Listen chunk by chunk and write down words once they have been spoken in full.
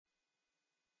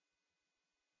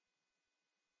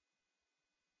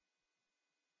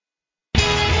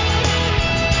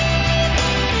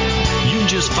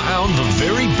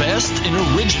best in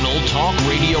original talk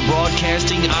radio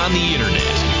broadcasting on the internet.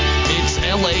 It's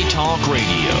LA Talk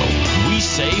Radio. We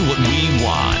say what we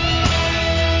want.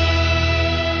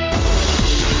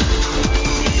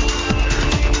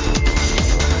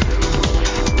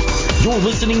 You're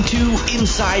listening to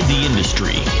Inside the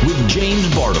Industry with James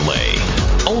Bartolet,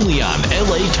 only on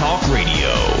LA Talk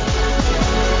Radio.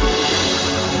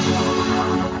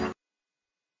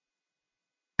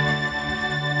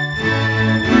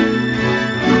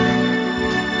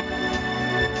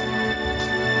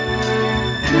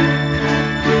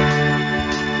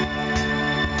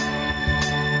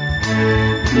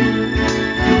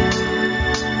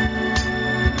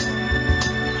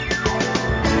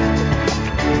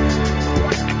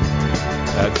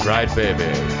 That's right, baby.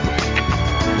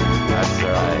 That's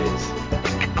right.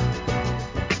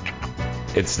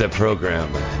 It's the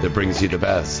program that brings you the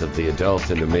best of the adult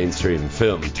and the mainstream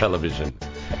film, television,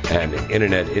 and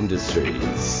internet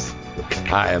industries.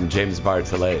 Hi, I'm James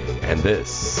Bartolet, and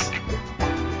this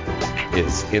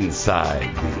is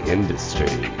Inside the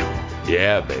Industry.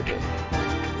 Yeah, baby.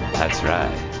 That's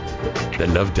right. The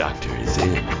Love Doctor is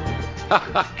in.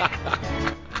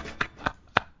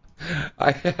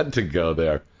 I had to go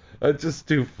there. It's just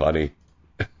too funny.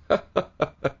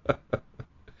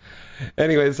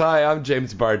 Anyways, hi, I'm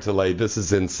James Bartolet. This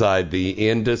is Inside the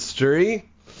Industry.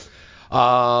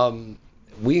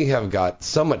 We have got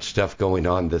so much stuff going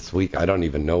on this week. I don't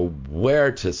even know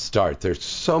where to start. There's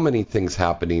so many things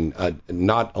happening,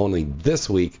 not only this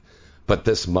week, but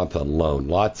this month alone.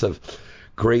 Lots of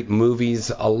great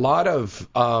movies, a lot of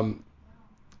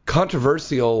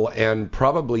controversial and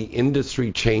probably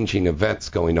industry-changing events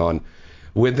going on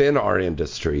within our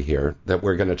industry here that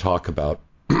we're going to talk about.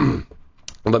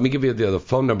 Let me give you the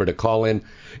phone number to call in.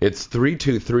 It's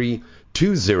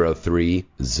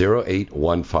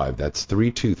 323-203-0815. That's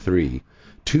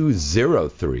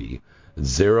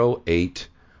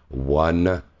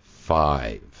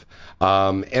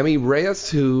 323-203-0815. Emmy Reyes,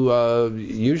 who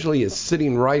usually is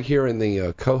sitting right here in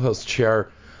the co-host chair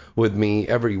with me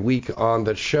every week on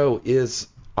the show, is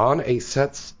on a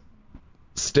set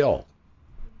still.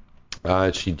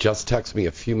 She just texted me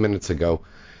a few minutes ago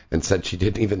and said she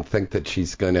didn't even think that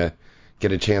she's going to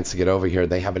get a chance to get over here.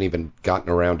 They haven't even gotten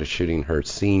around to shooting her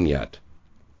scene yet.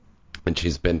 And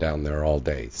she's been down there all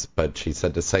day. But she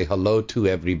said to say hello to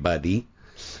everybody.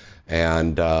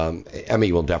 And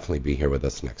Emmy will definitely be here with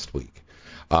us next week.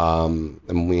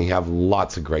 And we have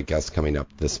lots of great guests coming up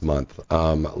this month.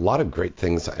 A lot of great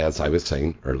things, as I was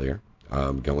saying earlier,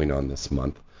 going on this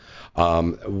month.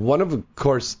 One of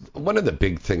the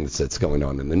big things that's going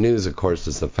on in the news, of course,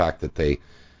 is the fact that they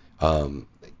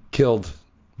killed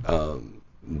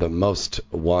the most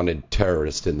wanted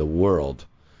terrorist in the world,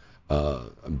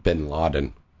 bin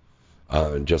Laden,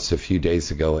 just a few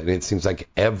days ago, and it seems like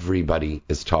everybody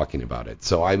is talking about it.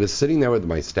 So I was sitting there with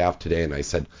my staff today, and I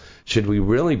said, should we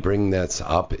really bring this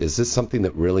up? Is this something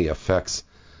that really affects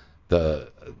the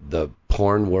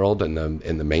porn world and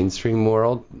the mainstream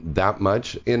world that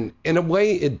much? In a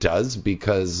way, it does,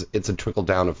 because it's a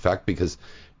trickle-down effect, because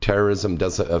terrorism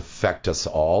does affect us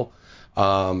all.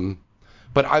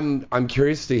 But I'm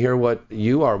curious to hear what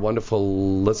you, our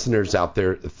wonderful listeners out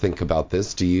there, think about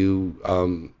this. Do you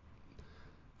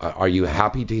are you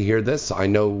happy to hear this? I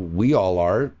know we all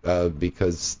are,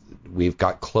 because we've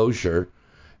got closure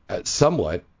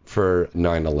somewhat for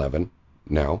 9/11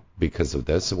 now because of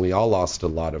this, and we all lost a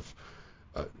lot of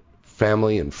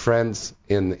family and friends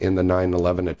in the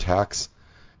 9/11 attacks,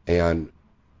 and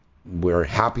we're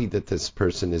happy that this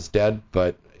person is dead.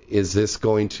 But is this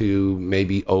going to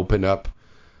maybe open up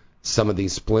some of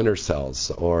these splinter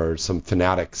cells or some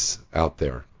fanatics out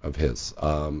there of his?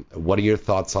 What are your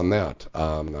thoughts on that?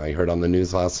 I heard on the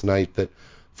news last night that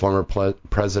former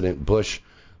President Bush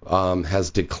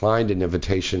has declined an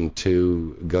invitation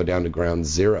to go down to ground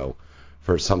zero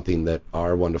for something that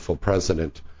our wonderful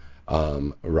president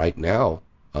right now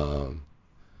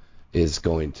is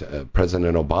going to,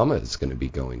 President Obama is going to be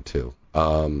going to.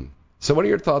 So what are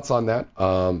your thoughts on that?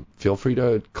 Feel free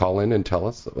to call in and tell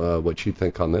us what you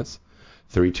think on this.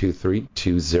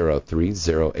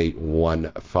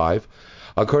 323-203-0815.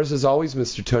 Of course, as always,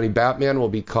 Mr. Tony Batman will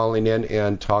be calling in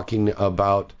and talking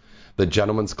about the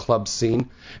gentleman's club scene.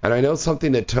 And I know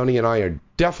something that Tony and I are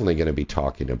definitely going to be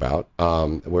talking about.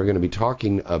 We're going to be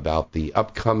talking about the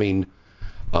upcoming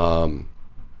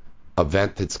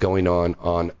event that's going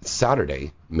on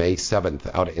Saturday, May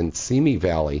 7th, out in Simi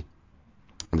Valley.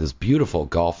 This beautiful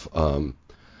golf club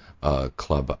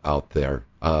out there.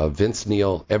 Vince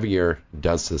Neil every year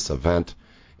does this event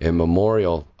in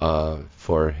memorial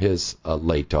for his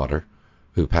late daughter,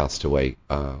 who passed away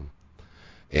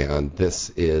And this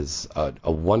is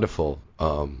a wonderful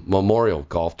memorial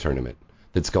golf tournament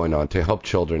that's going on to help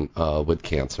children with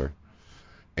cancer.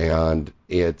 And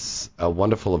it's a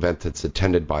wonderful event that's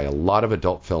attended by a lot of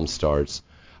adult film stars.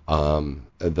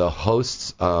 The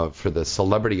hosts for the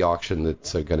celebrity auction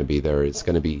that's going to be there is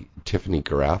going to be Tiffany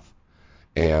Gareth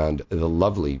and the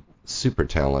lovely, super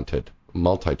talented,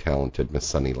 multi-talented Miss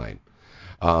Sunny Lane.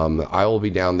 I will be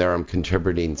down there. I'm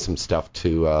contributing some stuff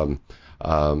to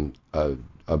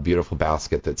a beautiful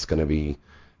basket that's going to be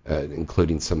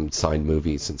including some signed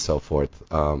movies and so forth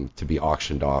to be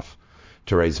auctioned off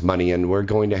to raise money. And we're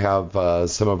going to have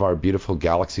some of our beautiful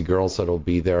Galaxy girls that will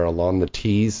be there along the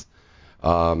tees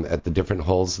at the different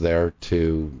holes there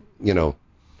to,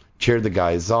 cheer the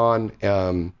guys on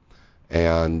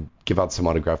and give out some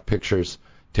autographed pictures,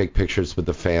 take pictures with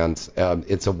the fans.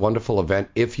 It's a wonderful event.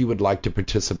 If you would like to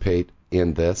participate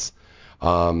in this,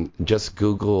 just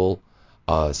Google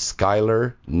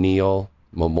Skylar Neal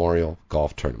Memorial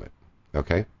Golf Tournament,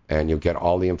 okay? And you'll get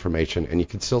all the information, and you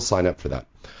can still sign up for that.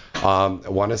 I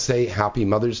want to say Happy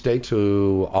Mother's Day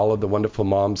to all of the wonderful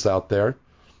moms out there.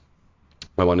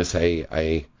 I want to say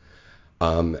a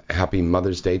Happy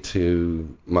Mother's Day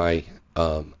to my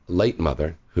late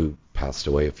mother, who passed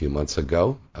away a few months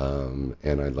ago, and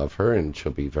I love her, and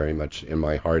she'll be very much in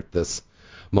my heart this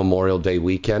Memorial Day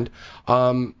weekend.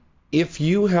 If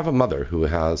you have a mother who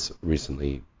has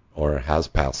recently or has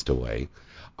passed away,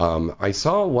 I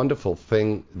saw a wonderful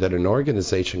thing that an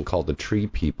organization called the Tree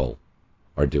People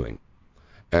are doing.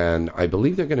 And I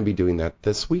believe they're going to be doing that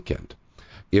this weekend.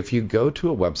 If you go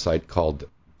to a website called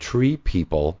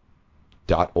treepeople.org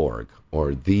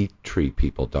or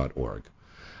thetreepeople.org,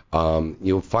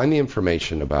 you'll find the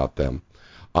information about them.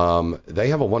 They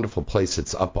have a wonderful place.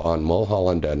 It's up on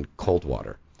Mulholland and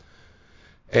Coldwater.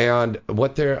 And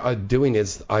what they're doing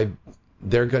is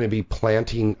they're going to be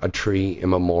planting a tree in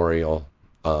memorial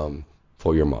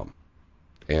for your mom.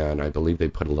 And I believe they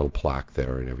put a little plaque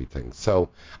there and everything. So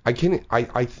I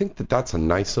think that that's a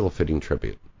nice little fitting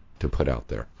tribute to put out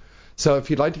there. So if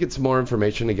you'd like to get some more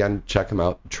information, again, check them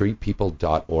out,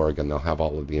 treepeople.org, and they'll have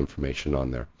all of the information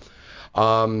on there.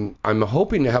 I'm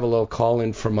hoping to have a little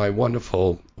call-in from my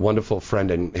wonderful, wonderful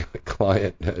friend and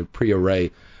client, Priya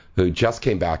Ray, who just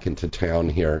came back into town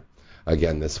here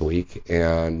again this week,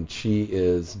 and she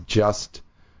is just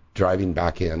driving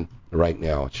back in right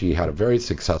now. She had a very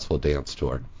successful dance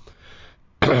tour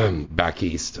back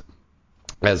east,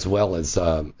 as well as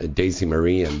Daisy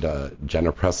Marie and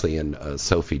Jenna Presley and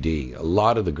Sophie D. A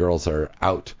lot of the girls are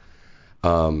out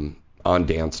on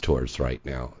dance tours right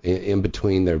now, in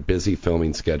between their busy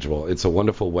filming schedule. It's a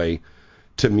wonderful way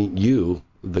to meet you,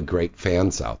 the great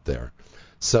fans out there.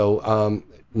 So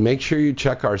make sure you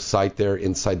check our site there,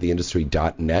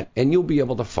 InsideTheIndustry.net, and you'll be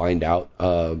able to find out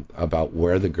about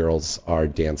where the girls are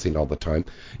dancing all the time.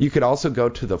 You could also go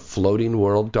to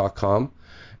thefloatingworld.com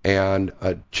and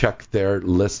check their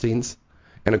listings.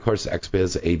 And, of course,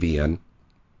 XBiz AVN.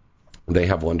 They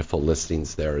have wonderful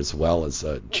listings there, as well as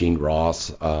Gene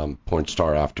Ross, Porn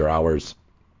Star After Hours,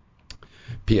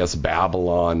 PS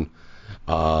Babylon,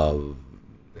 Porn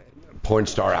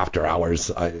Star After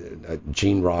Hours,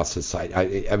 Gene Ross's site.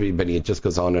 Everybody, it just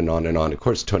goes on and on and on. Of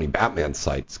course, Tony Batman's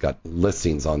site's got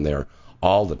listings on there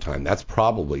all the time. That's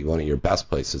probably one of your best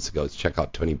places to go is check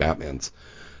out Tony Batman's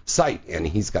site, and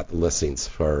he's got the listings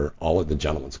for all of the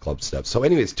Gentlemen's Club stuff. So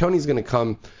anyways, Tony's going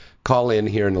to call in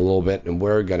here in a little bit, and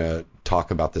we're going to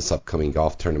talk about this upcoming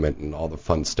golf tournament and all the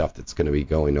fun stuff that's going to be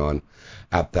going on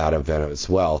at that event as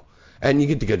well. And you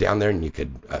get to go down there, and you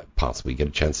could possibly get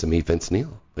a chance to meet Vince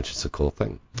Neil, which is a cool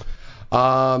thing.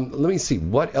 Let me see.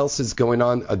 What else is going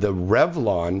on? The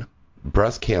Revlon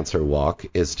Breast Cancer Walk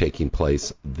is taking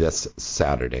place this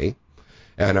Saturday.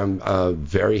 And I'm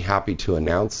very happy to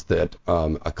announce that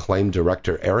acclaimed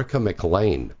director Erica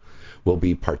McLean will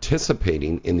be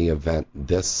participating in the event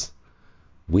this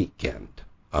weekend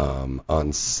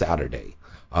on Saturday.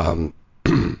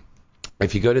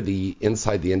 If you go to the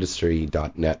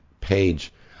InsideTheIndustry.net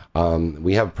page,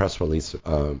 we have a press release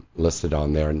listed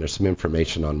on there, and there's some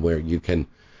information on where you can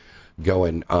go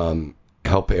and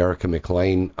help Erica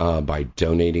McLean by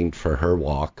donating for her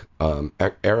walk.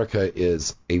 Erica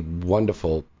is a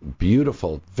wonderful,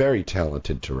 beautiful, very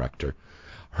talented director.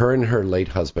 Her and her late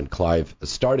husband, Clive,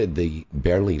 started the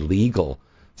Barely Legal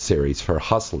series for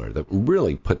Hustler that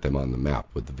really put them on the map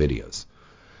with the videos.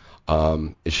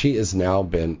 She has now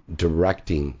been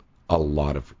directing a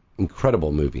lot of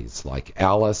incredible movies like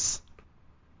Alice,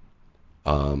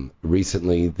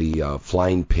 recently the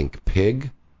Flying Pink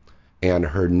Pig, and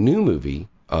her new movie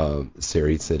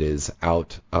series that is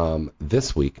out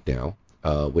this week now,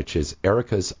 which is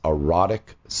Erica's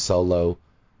Erotic Solo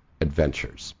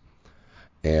Adventures.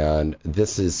 And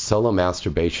this is solo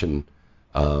masturbation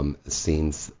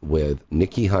scenes with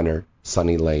Nikki Hunter,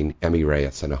 Sunny Lane, Emmy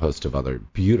Reyes, and a host of other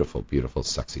beautiful, beautiful,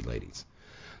 sexy ladies.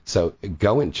 So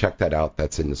go and check that out.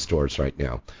 That's in the stores right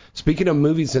now. Speaking of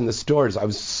movies in the stores, I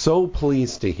was so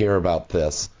pleased to hear about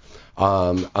this.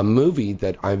 A movie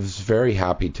that I was very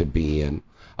happy to be in,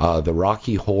 the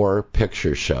Rocky Horror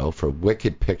Picture Show for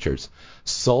Wicked Pictures,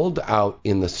 sold out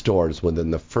in the stores within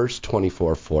the first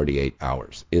 48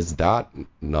 hours. Is that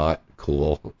not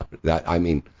cool?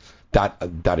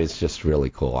 That is just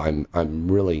really cool. I'm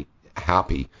really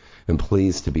happy and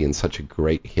pleased to be in such a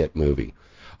great hit movie.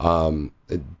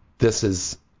 This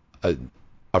is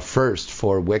a first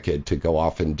for Wicked to go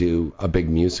off and do a big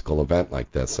musical event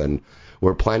like this, and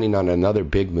we're planning on another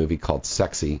big movie called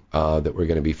Sexy that we're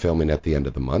going to be filming at the end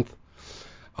of the month.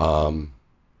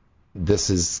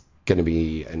 This is going to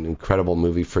be an incredible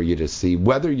movie for you to see.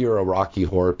 Whether you're a Rocky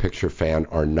Horror Picture fan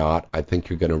or not, I think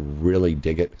you're going to really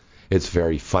dig it. It's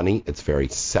very funny. It's very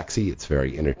sexy. It's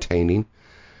very entertaining.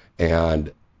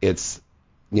 And it's,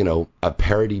 you know, a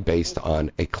parody based on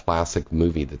a classic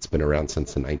movie that's been around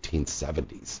since the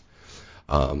 1970s.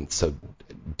 So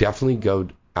definitely go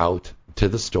out to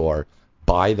the store,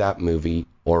 buy that movie,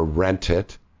 or rent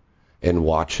it and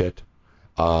watch it.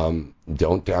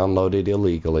 Don't download it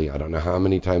illegally. I don't know how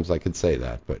many times I could say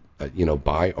that, but,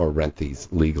 buy or rent these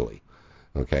legally.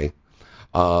 Okay?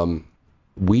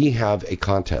 We have a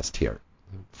contest here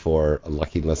for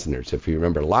lucky listeners. If you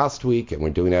remember last week, and we're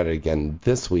doing that again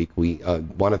this week, we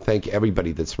want to thank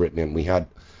everybody that's written in. We had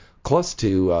close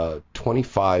to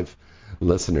 25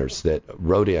 listeners that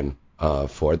wrote in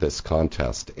for this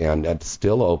contest, and it's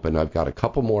still open. I've got a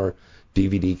couple more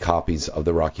DVD copies of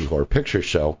the Rocky Horror Picture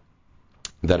Show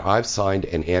that I've signed,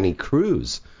 and Annie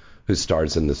Cruz, who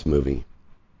stars in this movie.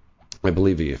 I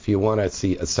believe you. If you want to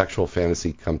see a sexual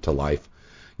fantasy come to life,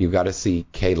 you've got to see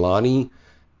Kaylani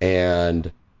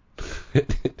and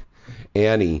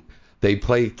Annie. They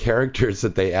play characters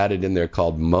that they added in there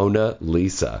called Mona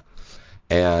Lisa.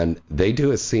 And they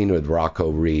do a scene with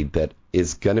Rocco Reed that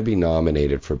is going to be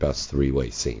nominated for Best Three-Way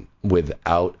Scene,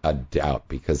 without a doubt,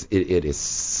 because it is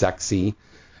sexy.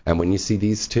 And when you see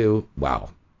these two, wow,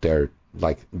 they're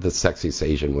like the sexiest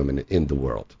Asian women in the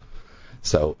world.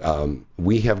 So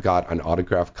we have got an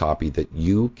autographed copy that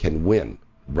you can win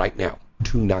right now,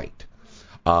 tonight.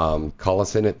 Call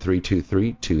us in at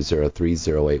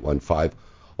 323-203-0815.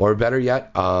 Or better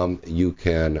yet, you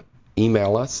can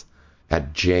email us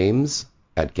at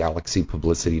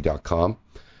james@galaxypublicity.com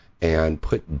and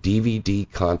put DVD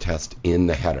contest in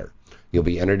the header. You'll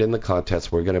be entered in the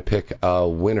contest. We're going to pick a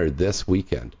winner this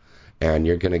weekend, and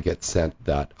you're going to get sent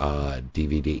that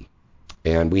DVD.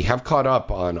 And we have caught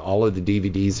up on all of the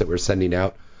DVDs that we're sending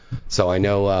out. So I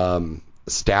know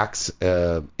Stax,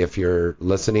 if you're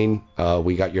listening,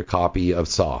 we got your copy of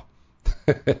Saw.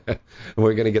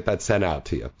 We're going to get that sent out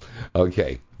to you.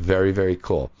 Okay, very, very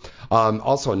cool.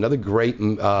 Also, some other great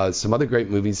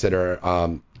movies that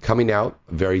are coming out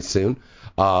very soon.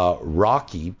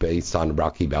 Rocky, based on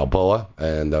Rocky Balboa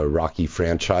and the Rocky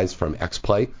franchise from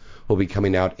X-Play, will be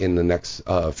coming out in the next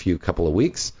few couple of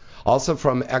weeks. Also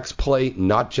from X-Play,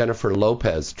 Not Jennifer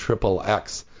Lopez, Triple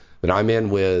X, that I'm in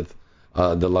with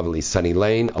the lovely Sunny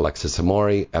Lane, Alexis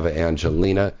Amori, Eva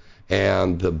Angelina,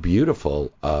 and the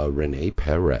beautiful Renee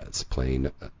Perez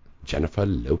playing Jennifer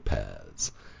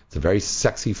Lopez. It's a very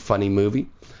sexy, funny movie,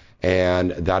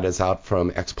 and that is out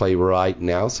from X-Play right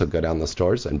now, so go down the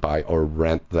stores and buy or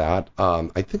rent that.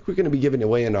 I think we're going to be giving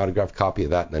away an autographed copy of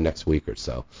that in the next week or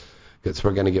so, because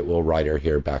we're going to get Will Ryder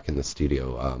here back in the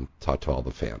studio, talk to all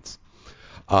the fans.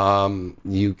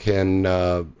 You can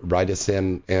write us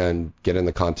in and get in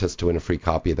the contest to win a free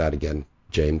copy of that. Again,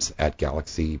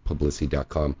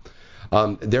 james@galaxypublicity.com.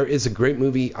 There is a great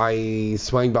movie. I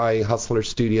swung by Hustler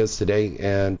Studios today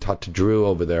and talked to Drew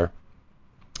over there,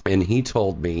 and he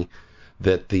told me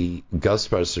that the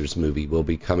Ghostbusters movie will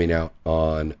be coming out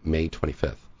on May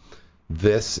 25th.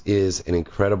 This is an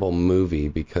incredible movie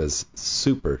because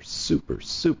super, super,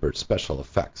 super special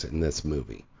effects in this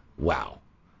movie. Wow.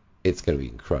 It's going to be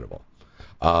incredible.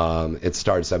 It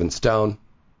stars Evan Stone.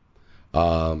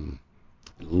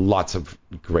 Lots of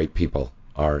great people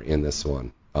are in this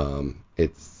one.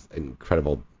 It's an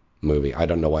incredible movie. I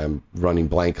don't know why I'm running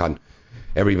blank on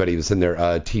everybody who's in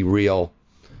there. T-Real.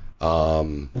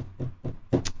 Oh,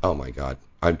 my God.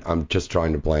 I'm just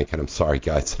drawing a blank, and I'm sorry,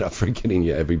 guys, that I'm forgetting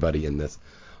you, everybody in this.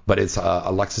 But it's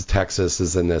Alexis Texas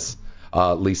is in this.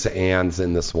 Lisa Ann's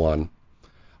in this one.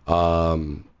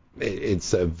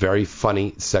 It's a very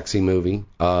funny, sexy movie.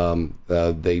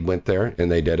 They went there,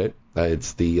 and they did it.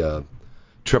 It's the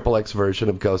XXX version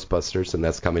of Ghostbusters, and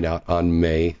that's coming out on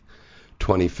May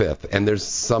 25th. And there's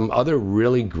some other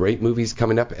really great movies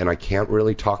coming up, and I can't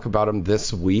really talk about them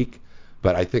this week,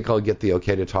 but I think I'll get the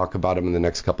okay to talk about them in the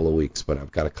next couple of weeks. But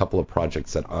I've got a couple of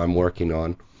projects that I'm working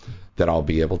on that I'll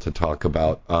be able to talk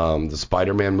about. The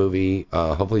Spider-Man movie,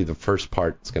 hopefully the first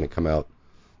part is going to come out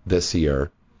this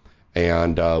year.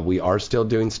 And we are still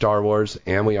doing Star Wars,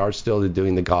 and we are still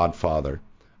doing The Godfather.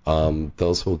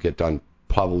 Those will get done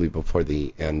probably before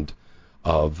the end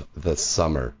of the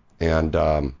summer. And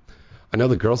I know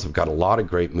the girls have got a lot of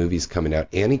great movies coming out.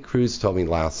 Annie Cruz told me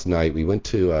last night, we went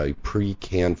to a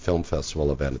pre-Cannes Film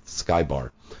Festival event at the Sky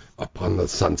Bar up on the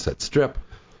Sunset Strip.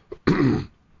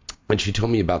 And she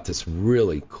told me about this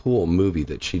really cool movie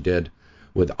that she did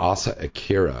with Asa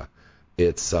Akira.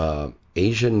 It's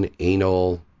Asian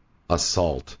Anal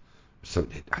Assault. So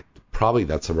probably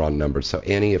that's the wrong number. So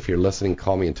Annie, if you're listening,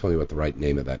 call me and tell me what the right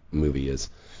name of that movie is.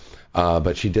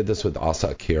 But she did this with Asa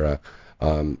Akira,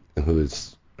 who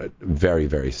is a very,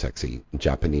 very sexy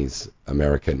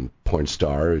Japanese-American porn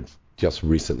star. Just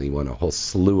recently won a whole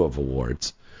slew of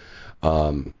awards.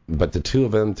 But the two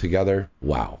of them together,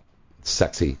 wow.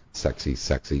 Sexy, sexy,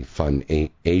 sexy, fun,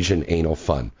 Asian anal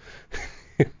fun.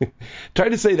 Try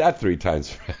to say that 3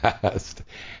 times fast.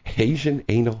 Asian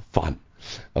anal fun.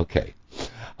 Okay.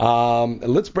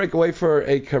 Let's break away for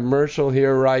a commercial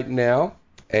here right now.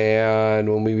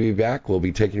 And when we be back, we'll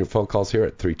be taking your phone calls here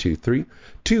at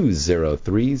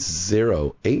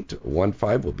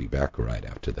 323-203-0815. We'll be back right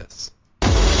after this.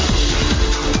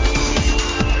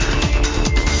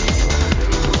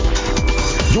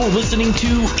 You're listening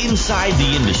to Inside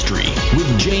the Industry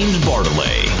with James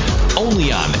Bartolet,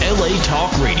 only on LA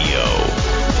Talk Radio.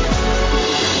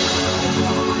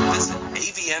 Visit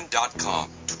avn.com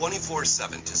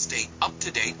 24/7 to stay up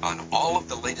to date on all of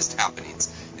the latest happenings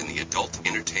in the adult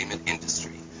entertainment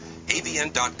industry.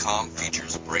 avn.com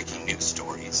features breaking news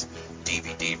stories,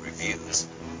 DVD reviews,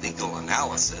 legal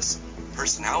analysis,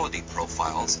 personality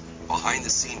profiles,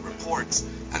 behind-the-scene reports,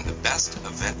 and the best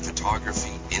event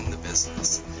photography in the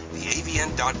business. The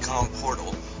avn.com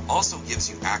portal also gives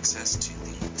you access to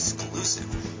the exclusive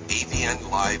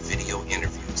AVN Live video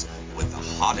interviews with the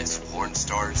hottest porn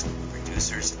stars,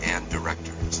 producers, and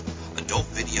directors. Adult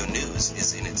Video News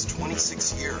is in its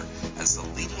 26th year as the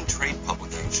leading trade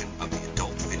publication of the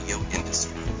adult video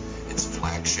industry. Its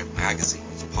flagship magazine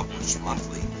is published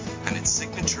monthly, and its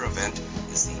signature event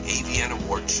is the AVN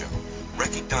Award Show,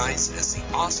 recognized as the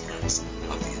Oscars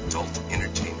of the adult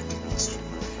entertainment industry,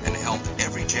 and held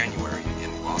every January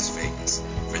in Las Vegas.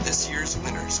 For this year's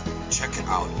winners, check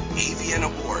out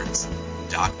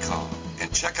avnawards.com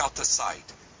and check out the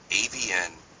site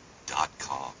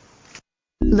avn.com.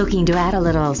 Looking to add a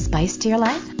little spice to your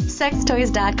life?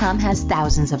 Sextoys.com has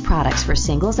thousands of products for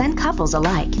singles and couples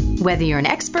alike. Whether you're an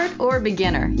expert or a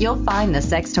beginner, you'll find the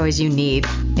sex toys you need.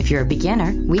 If you're a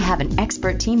beginner, we have an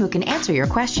expert team who can answer your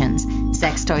questions.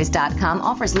 Sextoys.com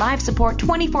offers live support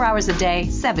 24 hours a day,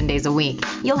 7 days a week.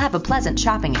 You'll have a pleasant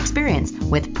shopping experience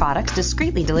with products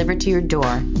discreetly delivered to your door.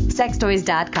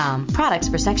 Sextoys.com, products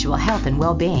for sexual health and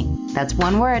well-being. That's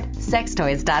one word,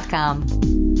 Sextoys.com.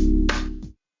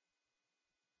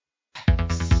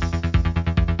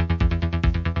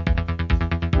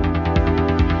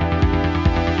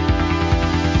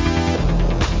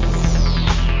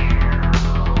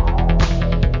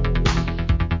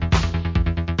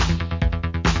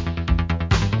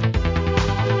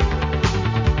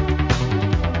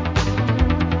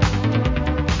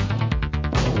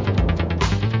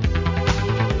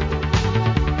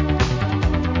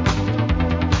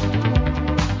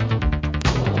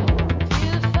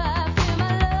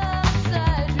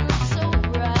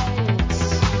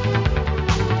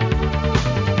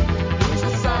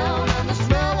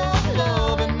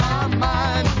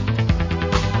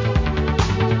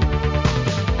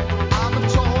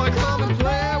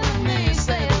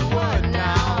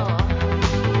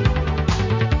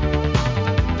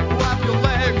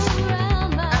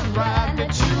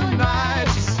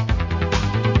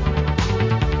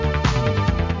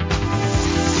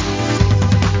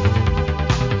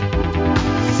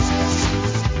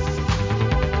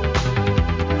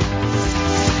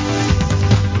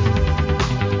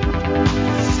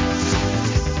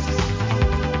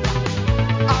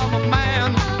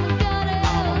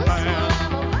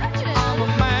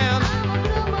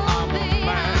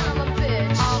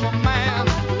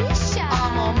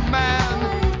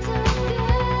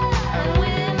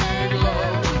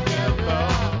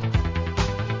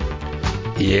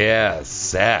 Yeah,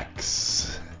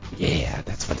 sex. Yeah,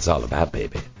 that's what it's all about,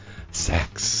 baby.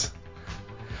 Sex.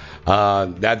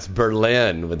 That's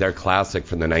Berlin with their classic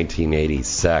from the 1980s,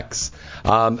 Sex.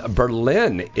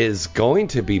 Berlin is going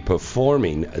to be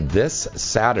performing this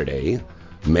Saturday,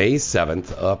 May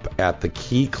 7th, up at the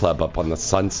Key Club up on the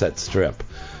Sunset Strip.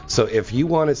 So if you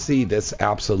want to see this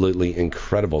absolutely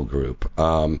incredible group,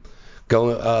 go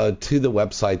to the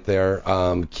website there,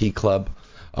 Key Club.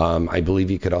 I believe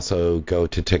you could also go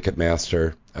to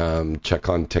Ticketmaster, check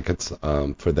on tickets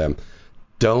for them.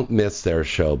 Don't miss their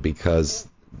show because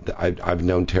I've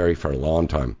known Terry for a long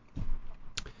time.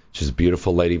 She's a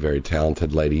beautiful lady, very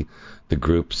talented lady. The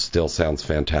group still sounds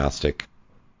fantastic.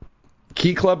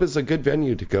 Key Club is a good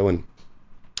venue to go and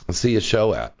see a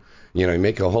show at. You know, you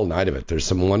make a whole night of it. There's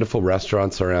some wonderful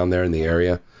restaurants around there in the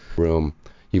area.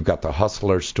 You've got the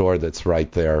Hustler store that's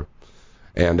right there.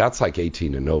 And that's like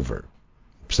 18 and over.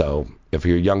 So if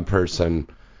you're a young person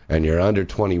and you're under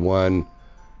 21,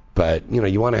 but, you know,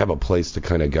 you want to have a place to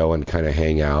kind of go and kind of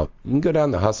hang out, you can go down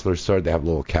to the Hustler store. They have a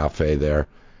little cafe there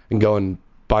and go and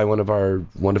buy one of our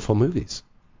wonderful movies.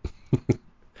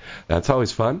 That's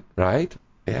always fun, right?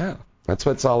 Yeah, that's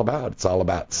what it's all about. It's all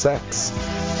about sex.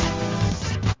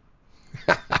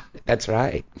 That's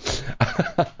right.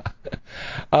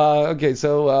 Okay,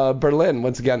 so Berlin,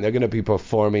 once again, they're going to be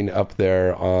performing up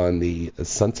there on the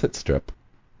Sunset Strip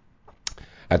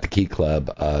at the Key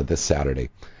Club this Saturday.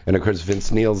 And, of course,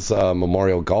 Vince Neil's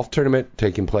Memorial Golf Tournament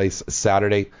taking place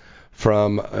Saturday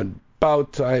from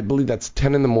about, I believe that's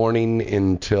 10 in the morning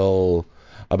until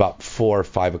about 4 or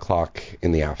 5 o'clock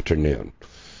in the afternoon.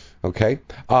 Okay?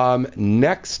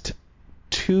 Next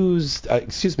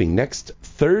Thursday,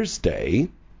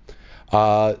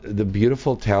 the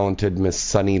beautiful, talented Miss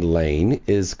Sunny Lane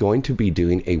is going to be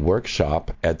doing a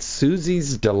workshop at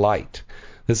Susie's Delight.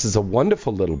 This is a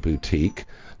wonderful little boutique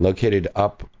located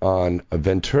up on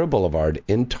Ventura Boulevard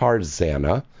in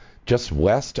Tarzana, just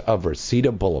west of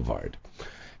Reseda Boulevard.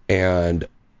 And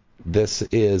this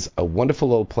is a wonderful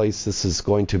little place. This is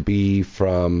going to be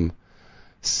from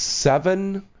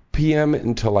 7 p.m.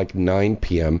 until like 9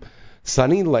 p.m.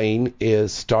 Sunny Lane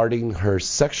is starting her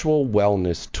sexual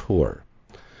wellness tour.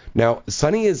 Now,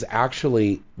 Sunny is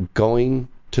actually going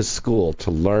to school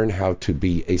to learn how to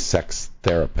be a sex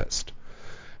therapist.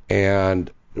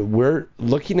 And we're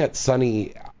looking at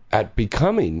Sunny at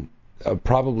becoming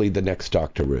probably the next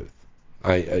Dr. Ruth.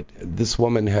 This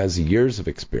woman has years of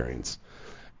experience,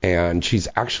 and she's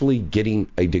actually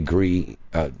getting a degree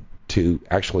to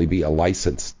actually be a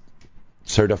licensed,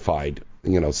 certified,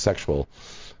 sexual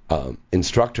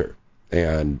instructor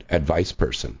and advice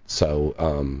person.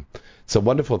 So it's a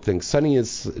wonderful thing. Sunny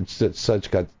is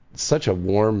got such a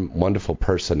warm, wonderful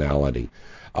personality.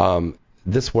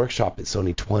 This workshop is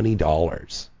only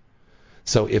 $20.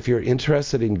 So if you're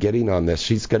interested in getting on this,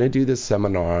 she's going to do this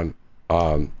seminar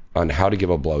on how to give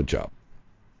a blowjob.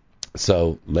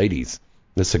 So, ladies,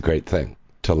 this is a great thing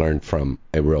to learn from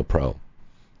a real pro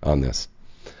on this.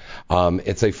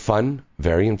 It's a fun,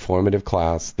 very informative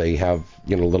class. They have,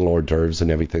 little hors d'oeuvres and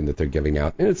everything that they're giving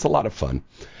out, and it's a lot of fun.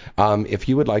 If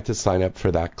you would like to sign up for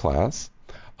that class,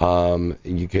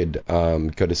 you could go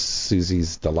to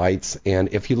Susie's Delights,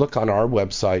 and if you look on our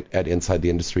website at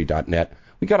InsideTheIndustry.net,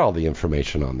 we got all the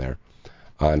information on there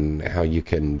on how you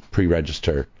can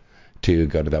pre-register to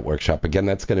go to that workshop. Again,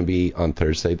 that's going to be on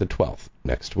Thursday the 12th,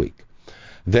 next week.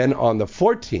 Then on the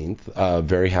 14th,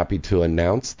 very happy to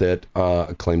announce that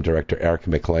acclaimed director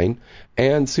Erica McLean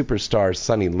and superstar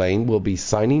Sunny Lane will be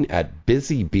signing at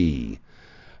Busy Bee,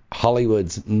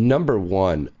 Hollywood's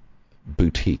 #1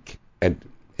 boutique. And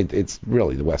it's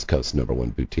really the West Coast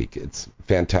 #1 boutique. It's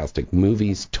fantastic.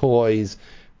 Movies, toys,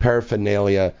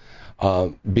 paraphernalia.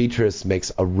 Beatrice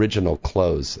makes original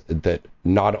clothes that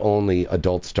not only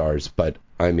adult stars, but,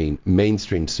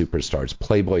 mainstream superstars,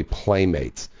 Playboy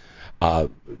Playmates.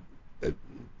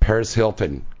 Paris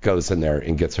Hilton goes in there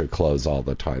and gets her clothes all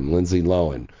the time. Lindsay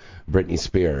Lohan, Britney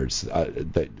Spears,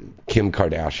 Kim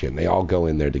Kardashian, they all go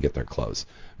in there to get their clothes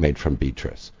made from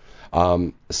Beatrice.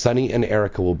 Sunny and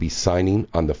Erica will be signing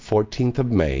on the 14th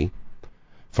of May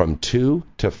from 2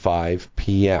 to 5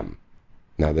 p.m.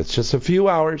 Now, that's just a few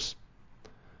hours,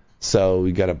 so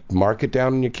you got to mark it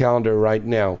down in your calendar right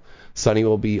now. Sunny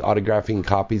will be autographing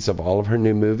copies of all of her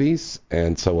new movies,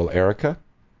 and so will Erica.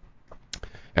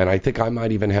 And I think I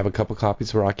might even have a couple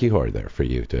copies of Rocky Horror there for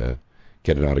you to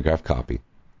get an autographed copy.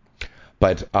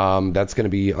 But that's going to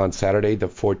be on Saturday the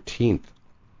 14th.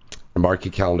 Mark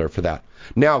your calendar for that.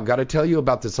 Now, got to tell you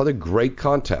about this other great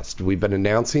contest. We've been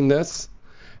announcing this,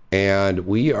 and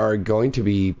we are going to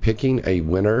be picking a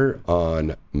winner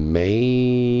on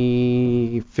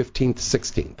May 15th,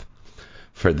 16th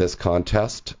for this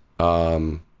contest.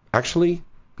 Actually,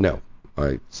 no.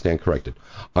 I stand corrected.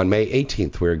 On May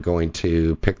 18th, we're going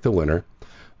to pick the winner,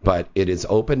 but it is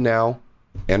open now.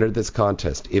 Enter this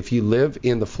contest. If you live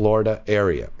in the Florida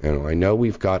area, and I know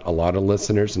we've got a lot of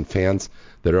listeners and fans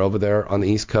that are over there on the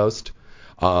East Coast,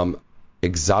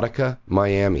 Exotica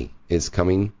Miami is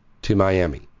coming to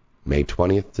Miami, May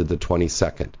 20th to the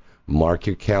 22nd. Mark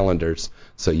your calendars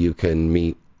so you can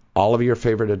meet all of your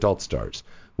favorite adult stars.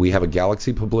 We have a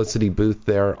Galaxy publicity booth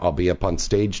there. I'll be up on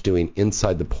stage doing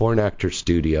Inside the Porn Actor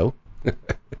Studio.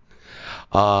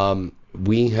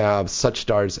 We have such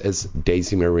stars as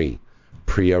Daisy Marie,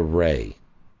 Priya Ray,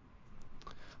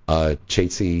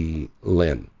 Chasey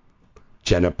Lynn,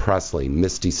 Jenna Presley,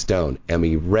 Misty Stone,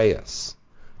 Emmy Reyes,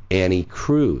 Annie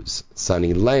Cruz,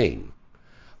 Sunny Lane,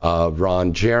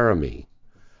 Ron Jeremy,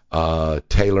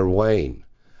 Taylor Wayne.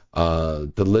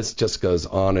 The list just goes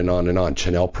on and on and on.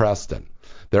 Chanel Preston.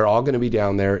 They're all going to be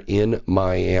down there in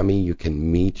Miami. You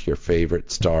can meet your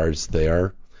favorite stars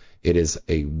there. It is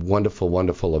a wonderful,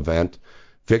 wonderful event.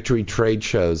 Victory Trade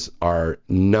Shows are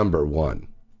number one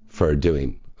for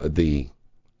doing the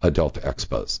adult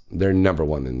expos. They're number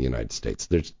one in the United States.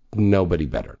 There's nobody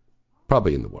better,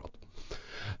 probably in the world.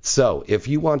 So if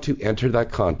you want to enter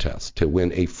that contest to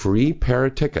win a free pair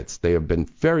of tickets, they have been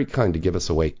very kind to give us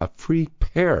away a free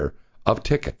pair of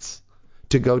tickets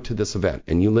to go to this event,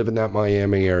 and you live in that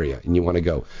Miami area and you want to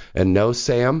go. And no,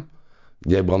 Sam,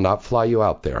 they will not fly you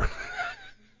out there.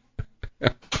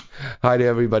 Hi to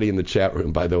everybody in the chat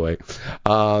room, by the way.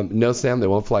 No, Sam, they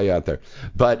won't fly you out there.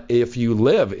 But if you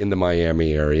live in the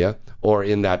Miami area or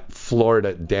in that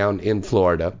Florida, down in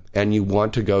Florida, and you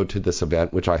want to go to this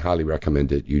event, which I highly recommend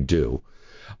that you do,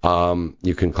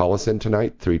 you can call us in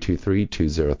tonight,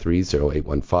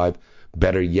 323-203-0815.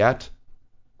 Better yet,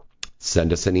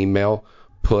 send us an email.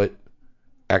 Put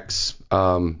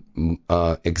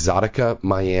Exotica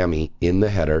Miami in the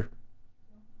header,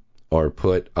 or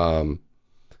put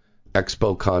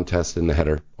Expo Contest in the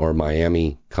header, or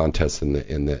Miami Contest in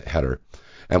the header,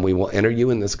 and we will enter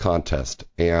you in this contest.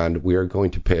 And we are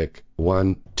going to pick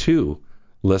 2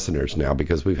 listeners now,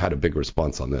 because we've had a big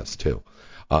response on this too,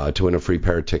 to win a free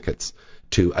pair of tickets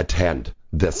to attend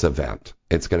this event.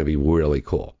 It's going to be really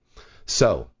cool.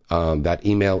 So that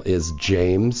email is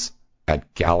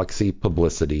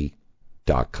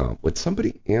james@galaxypublicity.com. Would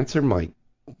somebody answer my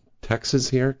texts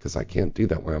here? Because I can't do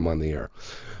that when I'm on the air.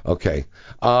 Okay.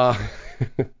 All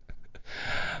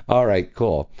right,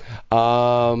 cool.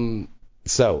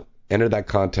 So enter that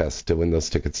contest to win those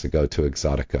tickets to go to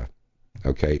Exotica,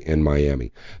 okay, in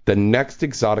Miami. The next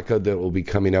Exotica that will be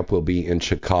coming up will be in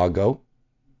Chicago,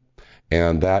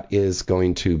 and that is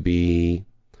going to be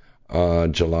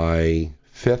July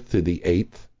 5th through the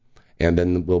 8th, and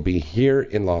then we'll be here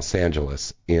in Los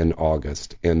Angeles in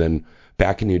August, and then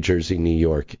back in New Jersey, New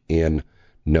York in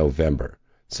November.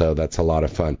 So that's a lot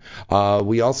of fun.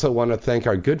 We also want to thank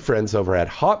our good friends over at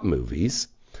Hot Movies,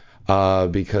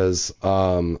 because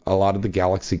a lot of the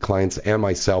Galaxy clients and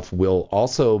myself will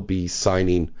also be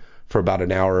signing for about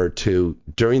an hour or two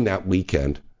during that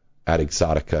weekend at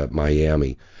Exotica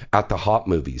Miami at the Hot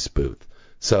Movies booth.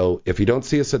 So if you don't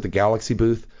see us at the Galaxy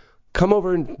booth, come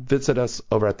over and visit us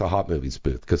over at the Hot Movies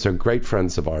booth, because they're great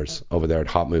friends of ours over there at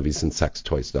Hot Movies and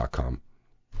sextoys.com.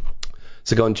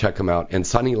 So go and check them out. And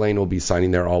Sunny Lane will be signing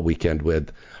there all weekend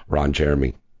with Ron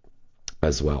Jeremy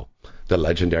as well. The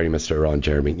legendary Mr. Ron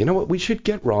Jeremy. You know what? We should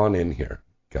get Ron in here,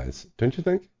 guys. Don't you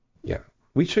think? Yeah.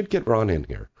 We should get Ron in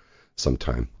here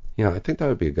sometime. Yeah, I think that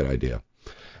would be a good idea.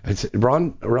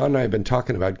 Ron and I have been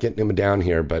talking about getting him down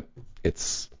here, but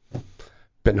it's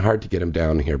been hard to get him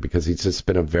down here because he's just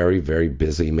been a very, very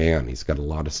busy man. He's got a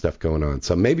lot of stuff going on.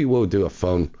 So maybe we'll do a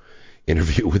phone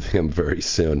interview with him very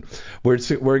soon. We're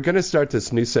going to start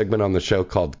this new segment on the show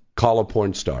called Call a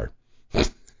Porn Star.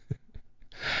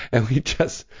 And we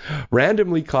just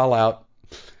randomly call out.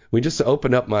 We just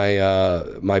open up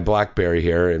my BlackBerry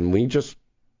here, and we just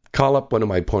call up one of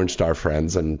my porn star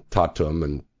friends and talk to him.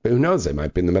 And who knows, they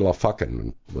might be in the middle of fucking,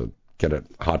 and we'll get a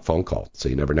hot phone call. So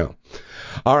you never know.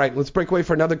 All right, let's break away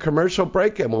for another commercial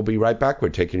break, and we'll be right back. We're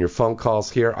taking your phone calls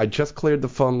here. I just cleared the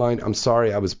phone line. I'm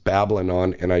sorry, I was babbling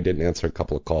on, and I didn't answer a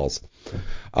couple of calls.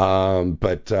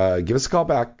 But give us a call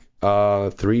back.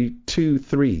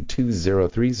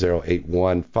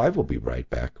 323-203-0815. We'll be right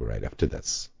back right after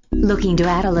this. Looking to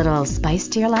add a little spice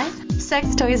to your life?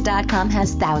 Sextoys.com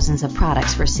has thousands of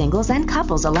products for singles and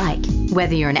couples alike.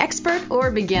 Whether you're an expert or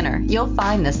a beginner, you'll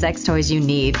find the sex toys you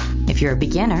need. If you're a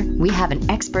beginner, we have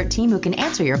an expert team who can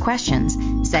answer your questions.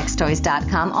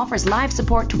 Sextoys.com offers live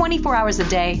support 24 hours a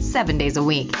day, 7 days a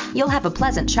week. You'll have a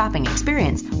pleasant shopping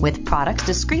experience with products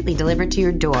discreetly delivered to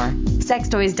your door.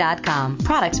 Sextoys.com,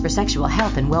 products for sexual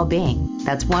health and well-being.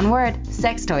 That's one word,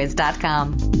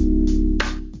 sextoys.com.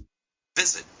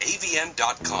 Visit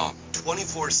avn.com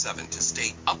 24/7 to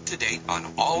stay up to date on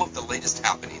all of the latest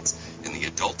happenings in the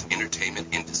adult entertainment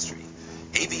industry.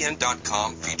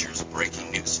 avn.com features breaking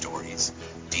news stories,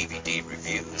 DVD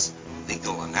reviews,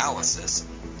 legal analysis,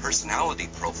 personality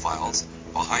profiles,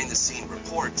 behind-the-scene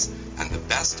reports, and the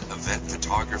best event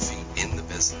photography in the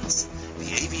business. The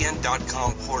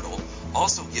avn.com portal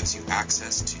also gives you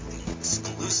access to the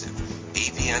exclusive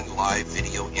AVN Live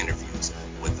video interviews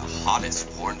with the hottest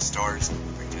porn stars,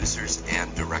 producers,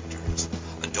 and directors.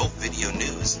 Adult Video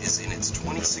News is in its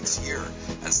 26th year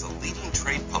as the leading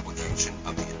trade publication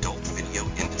of the adult video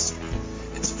industry.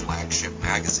 Its flagship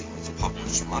magazine is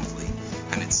published monthly,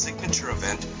 and its signature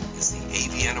event is the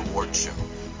AVN Award Show,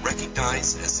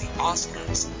 recognized as the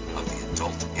Oscars of the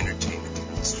adult entertainment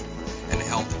industry, and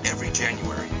held every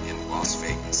January in Las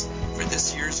Vegas. For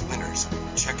this year's winners,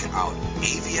 check out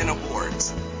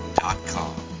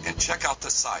avnawards.com and check out the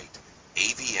site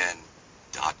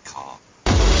avn.com.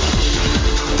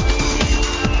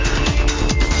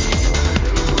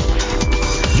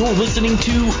 You're listening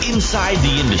to Inside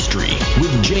the Industry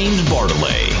with James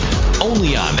Bartolet,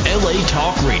 only on LA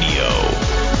Talk Radio.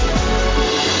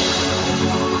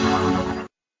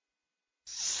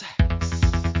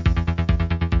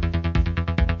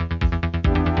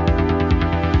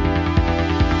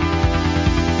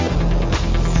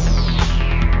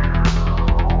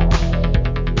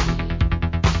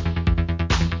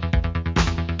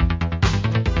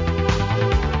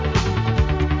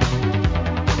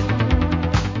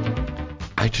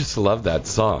 Love that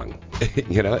song.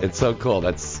 You know, it's so cool.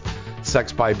 That's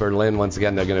Sex by Berlin. Once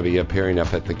again, they're going to be appearing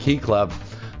up at the Key Club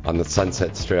on the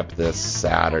Sunset Strip this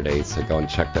Saturday, so go and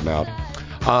check them out.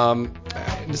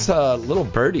 Just a little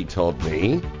birdie told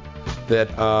me that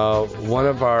one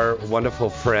of our wonderful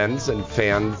friends and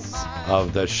fans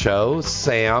of the show,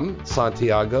 Sam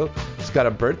Santiago, has got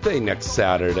a birthday next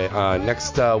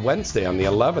Wednesday on the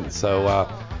 11th. So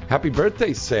happy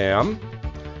birthday, Sam,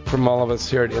 from all of us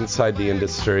here at Inside the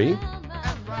Industry.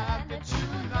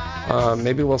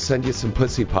 Maybe we'll send you some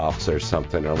pussy pops or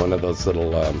something, or one of those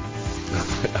little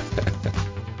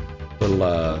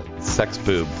sex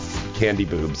boobs, candy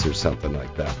boobs or something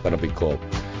like that. That'll be cool.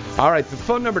 All right, the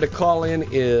phone number to call in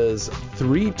is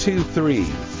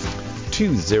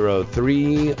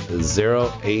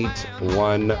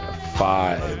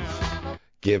 323-203-0815.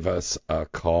 Give us a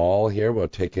call here. We'll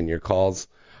take in your calls.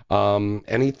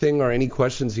 Anything or any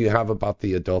questions you have about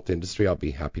the adult industry, I'll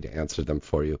be happy to answer them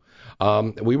for you.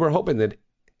 We were hoping that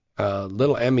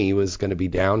little Emmy was going to be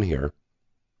down here,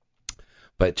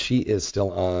 but she is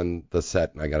still on the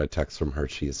set, and I got a text from her.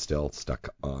 She is still stuck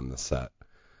on the set.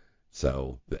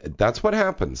 So that's what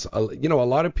happens. You know, a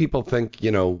lot of people think,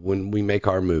 you know, when we make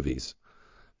our movies,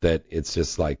 that it's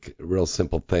just like a real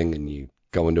simple thing, and you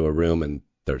go into a room and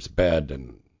there's a bed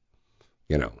and,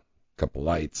 you know, a couple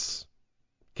lights,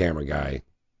 camera guy,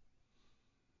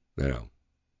 you know,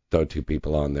 throw two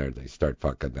people on there, they start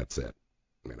fucking, that's it.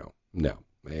 You know, no,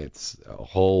 it's a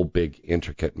whole big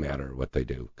intricate matter what they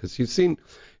do. Because if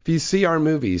you see our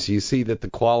movies, you see that the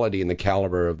quality and the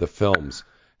caliber of the films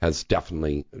has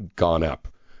definitely gone up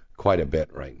quite a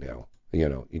bit right now. You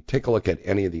know, you take a look at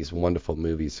any of these wonderful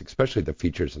movies, especially the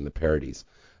features and the parodies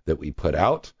that we put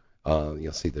out,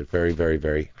 you'll see they're very, very,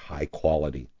 very high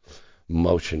quality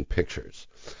motion pictures.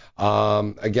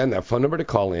 Again, that phone number to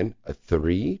call in,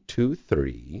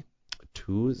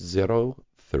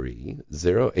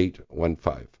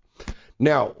 323-203-0815.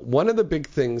 Now, one of the big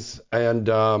things, and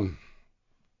I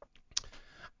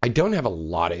don't have a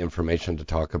lot of information to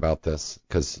talk about this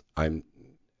because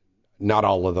not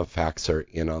all of the facts are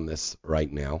in on this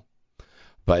right now,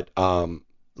 but a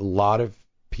lot of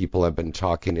people have been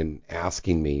talking and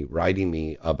asking me, writing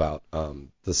me about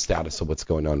the status of what's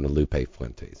going on with Lupe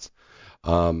Fuentes.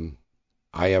 I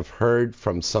have heard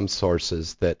from some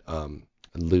sources that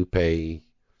Lupe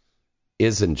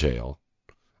is in jail.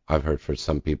 I've heard from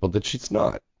some people that she's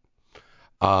not.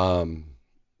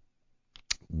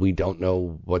 We don't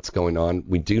know what's going on.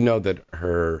 We do know that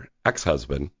her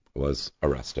ex-husband was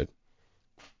arrested.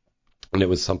 And it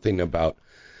was something about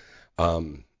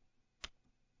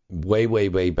way, way,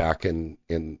 way back in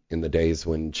the days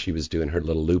when she was doing her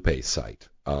little Lupe site.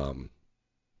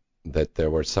 that there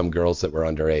were some girls that were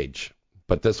underage.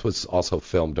 But this was also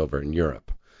filmed over in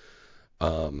Europe.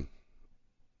 And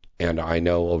I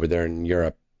know over there in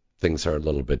Europe, things are a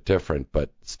little bit different,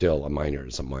 but still a minor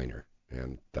is a minor,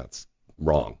 and that's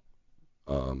wrong.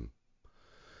 And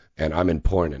I'm in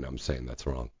porn, and I'm saying that's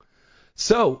wrong.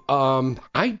 So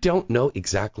I don't know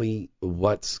exactly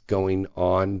what's going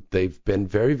on. They've been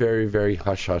very, very, very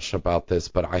hush-hush about this,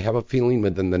 but I have a feeling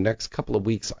within the next couple of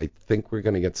weeks, I think we're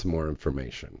going to get some more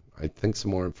information. I think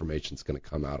some more information is going to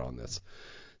come out on this,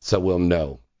 so we'll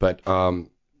know. But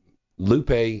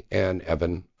Lupe and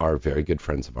Evan are very good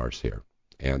friends of ours here,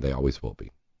 and they always will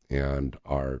be. And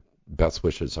our best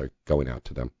wishes are going out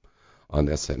to them on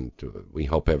this, and we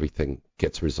hope everything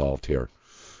gets resolved here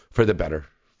for the better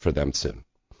for them soon.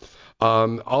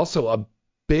 Also, a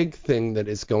big thing that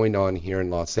is going on here in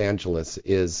Los Angeles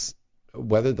is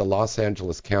whether the Los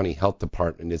Angeles County Health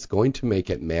Department is going to make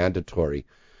it mandatory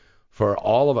for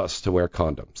all of us to wear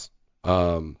condoms.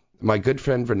 My good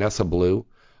friend Vanessa Blue,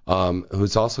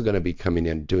 who's also going to be coming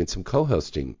in doing some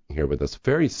co-hosting here with us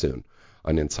very soon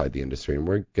on Inside the Industry, and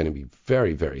we're going to be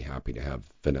very, very happy to have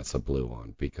Vanessa Blue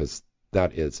on, because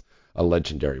that is a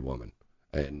legendary woman,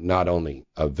 and not only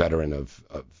a veteran of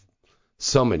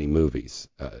so many movies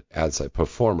as a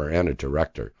performer and a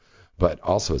director, but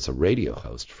also as a radio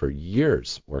host for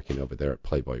years working over there at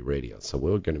Playboy Radio. So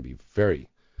we're going to be very,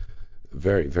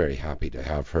 very, very happy to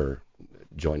have her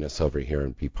join us over here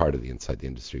and be part of the Inside the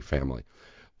Industry family.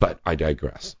 But I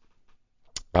digress.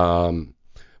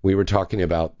 We were talking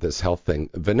about this health thing.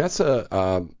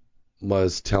 Vanessa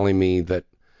was telling me that,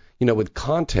 with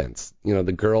contents,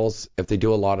 the girls, if they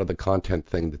do a lot of the content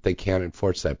thing, that they can't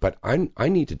enforce that. But I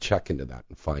need to check into that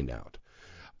and find out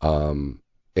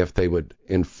if they would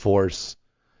enforce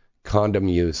condom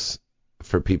use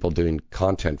for people doing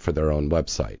content for their own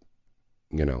website,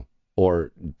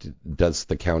 or does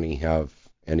the county have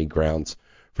any grounds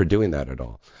for doing that at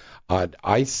all?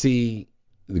 I see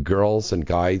the girls and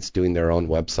guys doing their own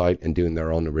website and doing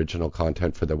their own original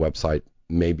content for their website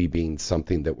maybe being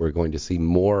something that we're going to see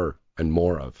more and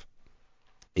more of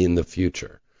in the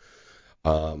future.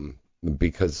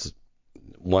 Because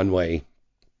one way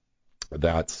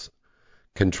that's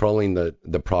controlling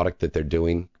the product that they're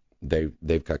doing,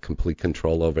 they've got complete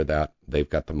control over that. They've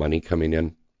got the money coming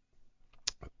in.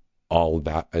 All of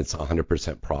that, it's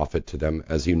 100% profit to them.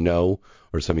 As you know,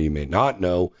 or some of you may not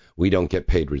know, we don't get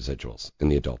paid residuals in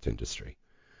the adult industry.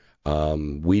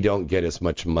 We don't get as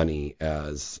much money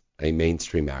as a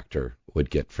mainstream actor would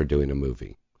get for doing a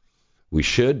movie. We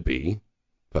should be,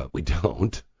 but we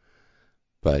don't.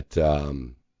 But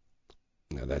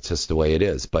that's just the way it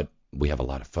is. But we have a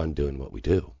lot of fun doing what we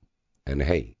do. And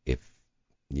hey, if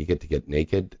you get to get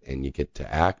naked and you get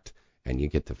to act and you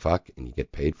get to fuck and you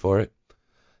get paid for it,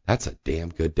 that's a damn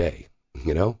good day.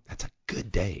 That's a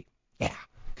good day. Yeah,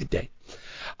 good day.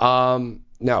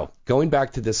 Now, going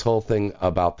back to this whole thing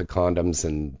about the condoms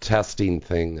and testing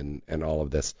thing and all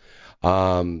of this,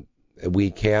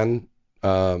 we can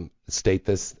state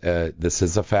this. This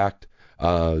is a fact.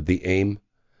 The AIM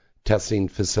testing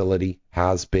facility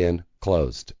has been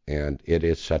closed, and it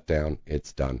is shut down.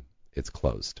 It's done. It's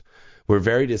closed. We're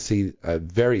very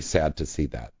sad to see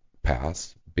that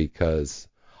pass, because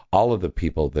all of the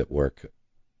people that worked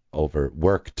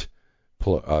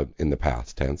in the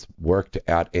past tense, worked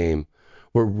at AIM,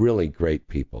 were really great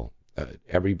people.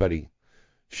 Everybody,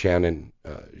 Sharon,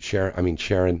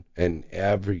 and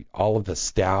all of the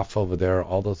staff over there,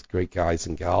 all those great guys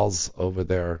and gals over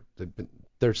there,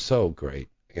 they're so great.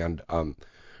 And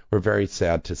we're very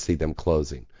sad to see them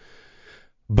closing.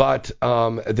 But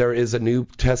there is a new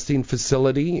testing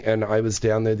facility, and I was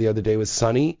down there the other day with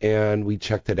Sunny, and we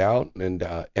checked it out. And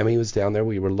Emmy was down there.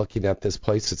 We were looking at this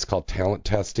place. It's called Talent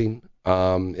Testing.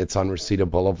 It's on Reseda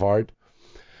Boulevard.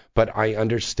 But I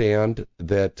understand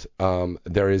that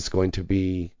there is going to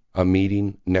be a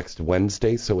meeting next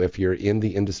Wednesday. So if you're in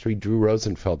the industry, Drew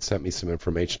Rosenfeld sent me some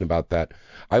information about that.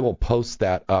 I will post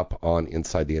that up on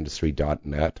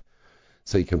InsideTheIndustry.net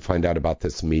so you can find out about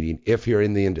this meeting if you're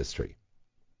in the industry,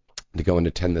 to go and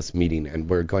attend this meeting. And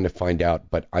we're going to find out.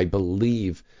 But I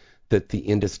believe that the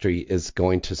industry is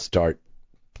going to start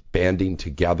banding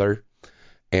together,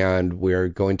 and we're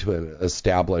going to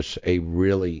establish a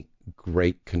really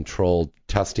great controlled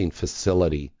testing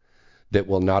facility that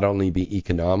will not only be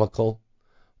economical,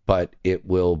 but it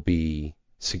will be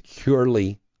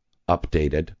securely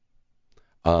updated.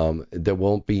 There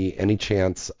won't be any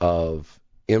chance of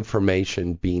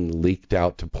information being leaked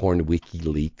out to porn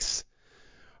WikiLeaks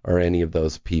or any of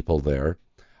those people there.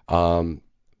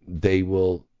 They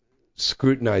will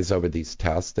scrutinize over these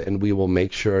tests, and we will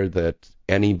make sure that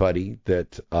anybody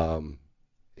that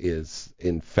is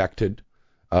infected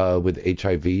with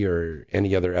HIV or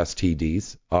any other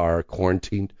STDs are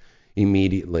quarantined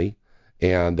immediately,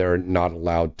 and they're not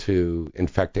allowed to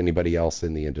infect anybody else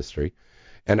in the industry.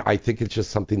 And I think it's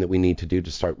just something that we need to do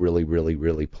to start really, really,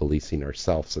 really policing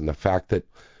ourselves. And the fact that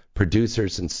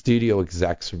producers and studio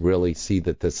execs really see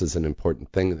that this is an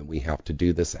important thing, that we have to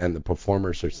do this, and the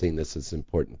performers are seeing this as an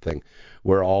important thing.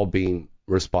 We're all being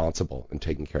responsible and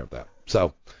taking care of that.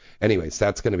 So anyways,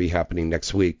 that's going to be happening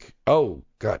next week. Oh,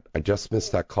 God, I just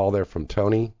missed that call there from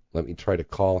Tony. Let me try to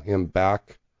call him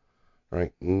back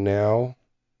right now.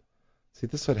 See,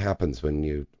 this is what happens when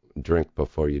you drink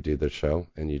before you do the show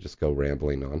and you just go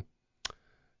rambling on.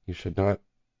 You should not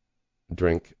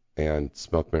drink and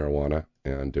smoke marijuana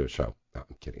and do a show. No,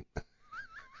 I'm kidding.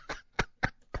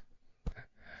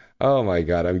 Oh, my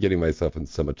God, I'm getting myself in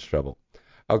so much trouble.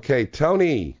 Okay,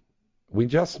 Tony, we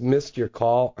just missed your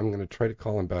call. I'm going to try to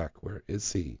call him back. Where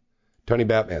is he? Tony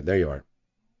Batman, there you are.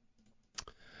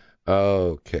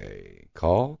 Okay,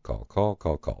 call.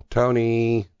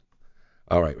 Tony.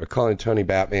 All right, we're calling Tony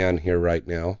Batman here right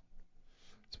now.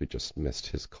 So we just missed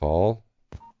his call.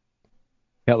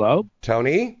 Hello?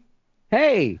 Tony?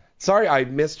 Hey! Sorry, I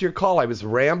missed your call. I was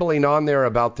rambling on there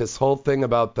about this whole thing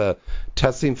about the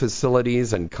testing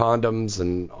facilities and condoms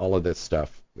and all of this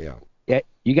stuff. Yeah. Yeah,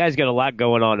 you guys got a lot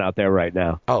going on out there right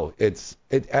now. Oh, it's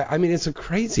a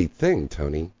crazy thing,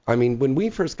 Tony. I mean, when we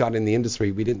first got in the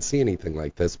industry, we didn't see anything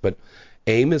like this, but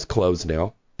AIM is closed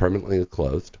now, permanently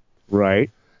closed. Right.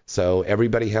 So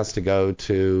everybody has to go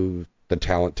to the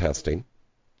talent testing.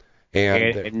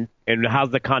 And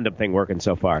how's the condom thing working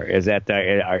so far? Is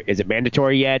it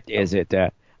mandatory yet? Is it?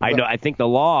 I think the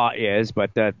law is,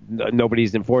 but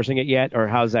nobody's enforcing it yet. Or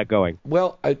how's that going?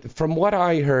 Well, from what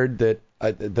I heard, that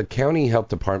the county health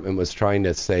department was trying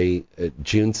to say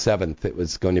June 7th it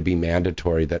was going to be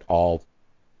mandatory that all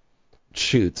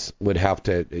shoots you would have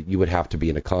to be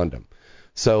in a condom.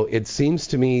 So it seems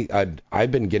to me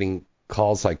I've been getting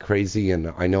calls like crazy,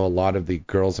 and I know a lot of the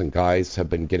girls and guys have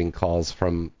been getting calls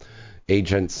from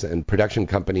agents, and production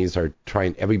companies are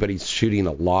trying. Everybody's shooting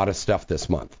a lot of stuff this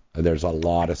month. There's a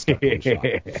lot of stuff being shot.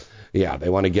 Yeah, they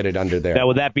want to get it under there. Now,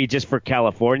 would that be just for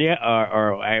California,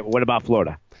 or what about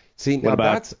Florida? See, what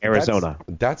about Arizona?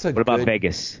 What about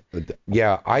Vegas?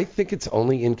 Yeah, I think it's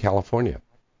only in California.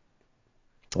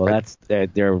 Well,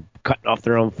 they're cutting off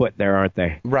their own foot there, aren't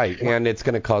they? Right, and it's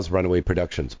going to cause runaway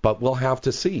productions. But we'll have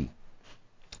to see.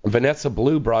 Vanessa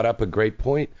Blue brought up a great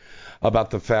point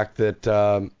about the fact that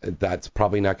that's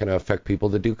probably not going to affect people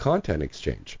to do content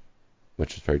exchange,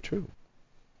 which is very true.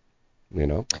 You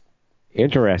know?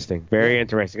 Interesting. Very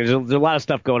interesting. There's a lot of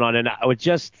stuff going on. And I was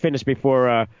just finished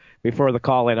before the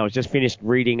call in. I was just finished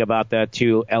reading about the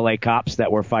 2 L.A. cops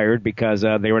that were fired because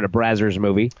they were in a Brazzers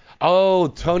movie. Oh,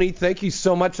 Tony, thank you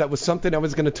so much. That was something I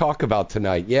was going to talk about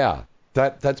tonight. Yeah,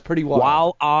 that's pretty wild.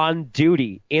 While on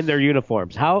duty in their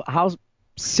uniforms. How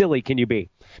silly can you be?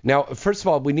 Now, first of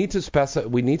all, we need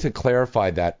to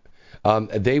clarify that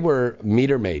they were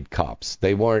meter maid cops.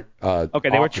 They weren't. Okay,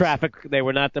 they were traffic. They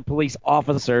were not the police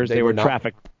officers. They were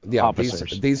traffic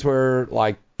officers. These were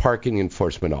like parking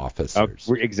enforcement officers.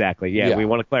 Oh, exactly. Yeah, we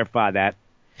want to clarify that.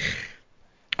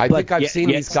 I think I've seen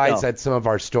these guys at some of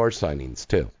our store signings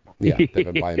too. Yeah, they've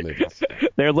been buying movies.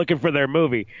 They're looking for their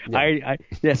movie. Yeah.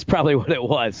 That's probably what it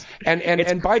was.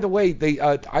 And by the way,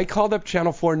 I called up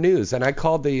Channel 4 News, and I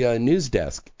called the news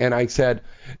desk, and I said,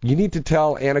 you need to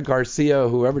tell Anna Garcia,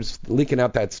 whoever's leaking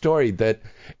out that story, that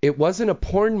it wasn't a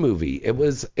porn movie. It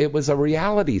was a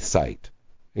reality site.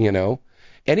 You know,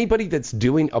 anybody that's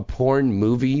doing a porn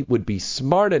movie would be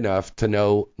smart enough to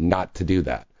know not to do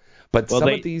that. But some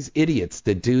of these idiots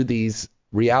that do these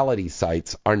reality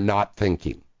sites are not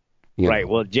thinking. Right.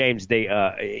 Well, James,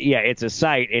 it's a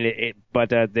site, and but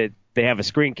they have a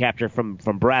screen capture from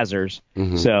Brazzers.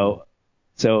 Mm-hmm.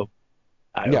 So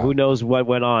who knows what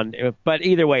went on? But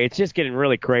either way, it's just getting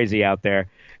really crazy out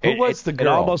there. Who was the girl?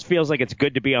 It almost feels like it's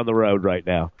good to be on the road right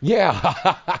now. Yeah.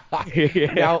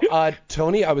 Now,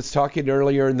 Tony, I was talking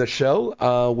earlier in the show.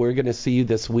 We're going to see you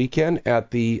this weekend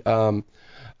at the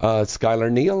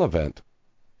Skylar Neal event.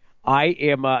 I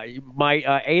am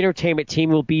my entertainment team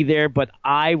will be there, but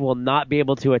I will not be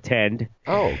able to attend.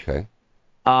 Oh, okay.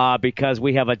 Because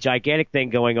we have a gigantic thing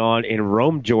going on in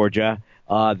Rome, Georgia,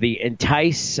 the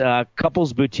Entice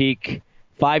Couples Boutique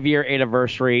 5-year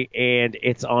anniversary, and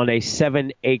it's on a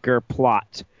 7-acre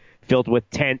plot filled with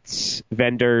tents,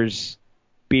 vendors,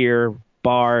 beer,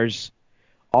 bars,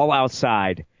 all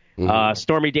outside. Mm-hmm.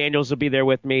 Stormy Daniels will be there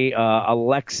with me.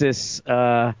 Alexis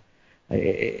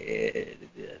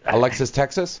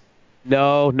Texas?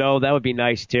 No, that would be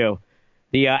nice too.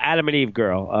 The Adam and Eve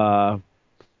girl.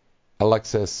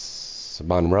 Alexis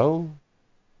Monroe?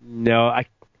 No,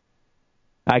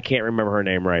 I can't remember her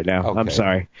name right now. Okay. I'm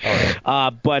sorry. All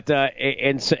right. But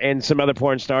and some other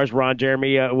porn stars. Ron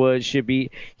Jeremy should be.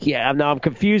 Yeah, now I'm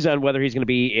confused on whether he's going to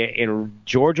be in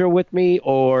Georgia with me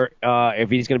or if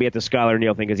he's going to be at the Skylar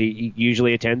Neal thing because he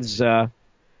usually attends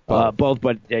both.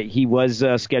 But he was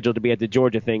scheduled to be at the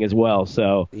Georgia thing as well.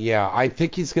 So Yeah, I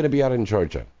think he's going to be out in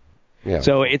Georgia. Yeah.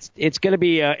 so it's going to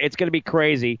be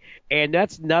crazy, and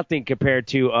that's nothing compared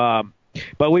to.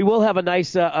 But we will have a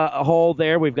nice a hole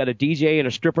there. We've got a DJ and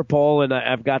a stripper pole, and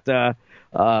I've got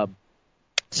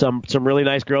some really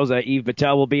nice girls. Eve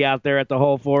Vitale will be out there at the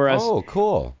hole for us. Oh,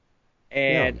 cool.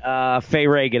 And Faye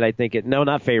Reagan, I think. No,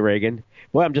 not Faye Reagan.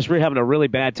 Well, I'm just having a really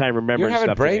bad time remembering You're having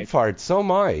stuff brain today. farts. So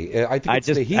am I. I think it's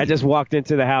the heat. I just walked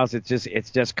into the house. It's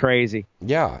just crazy.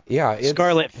 Yeah. It's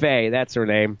Scarlett Faye, that's her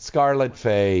name. Scarlett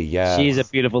Faye, yeah. She's a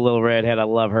beautiful little redhead. I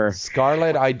love her.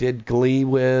 Scarlett, I did Glee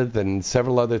with and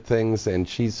several other things, and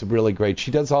she's really great.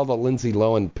 She does all the Lindsay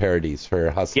Lohan parodies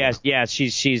for Hustler. Yes,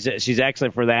 she's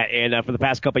excellent for that. And for the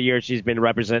past couple of years, she's been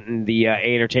representing the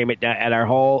A Entertainment at our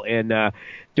hole and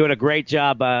doing a great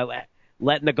job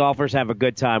letting the golfers have a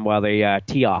good time while they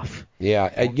tee off.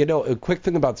 Yeah, a quick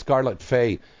thing about Scarlett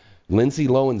Faye. Lindsay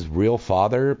Lohan's real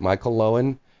father, Michael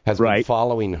Lohan, has been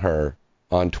following her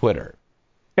on Twitter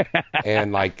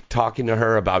and talking to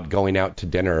her about going out to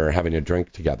dinner or having a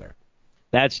drink together.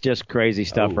 That's just crazy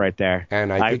stuff right there.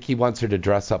 And I think he wants her to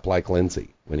dress up like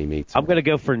Lindsay when he meets her. I'm going to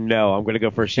go for no. I'm going to go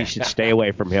for she should stay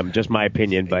away from him. Just my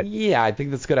opinion, but yeah, I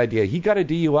think that's a good idea. He got a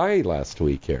DUI last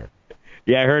week here.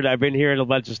 Yeah, I've been hearing a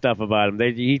bunch of stuff about him.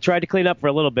 He tried to clean up for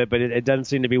a little bit, but it doesn't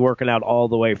seem to be working out all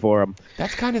the way for him.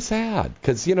 That's kind of sad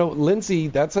because, Lindsay,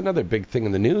 that's another big thing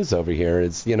in the news over here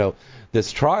is,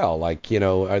 this trial. Are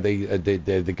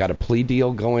they got a plea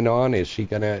deal going on? Is she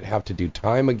going to have to do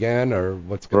time again or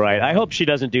what's going on? Right. I hope she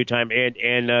doesn't do time.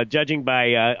 And judging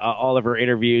by all of her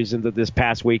interviews in this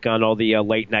past week on all the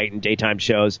late night and daytime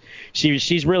shows,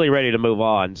 she's really ready to move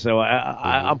on. So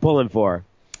I'm pulling for her.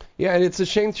 Yeah, and it's a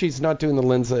shame she's not doing the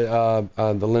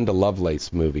Linda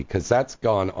Lovelace movie because that's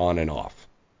gone on and off.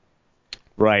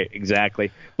 Right,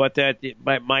 exactly. But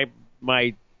my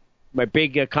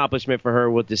big accomplishment for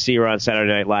her was to see her on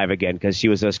Saturday Night Live again because she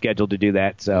was scheduled to do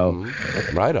that. So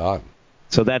right on.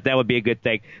 So that would be a good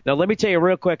thing. Now let me tell you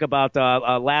real quick about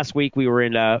last week. We were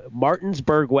in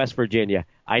Martinsburg, West Virginia.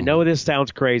 I know this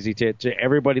sounds crazy to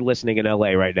everybody listening in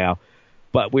L.A. right now.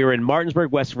 But we were in Martinsburg,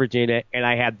 West Virginia, and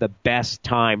I had the best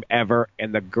time ever,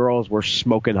 and the girls were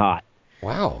smoking hot.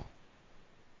 Wow.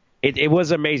 It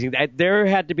was amazing. There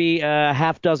had to be a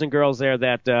half dozen girls there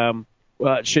that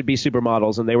should be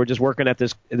supermodels, and they were just working at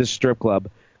this strip club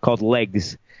called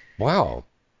Legs. Wow.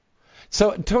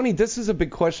 So, Tony, this is a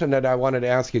big question that I wanted to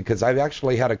ask you because I've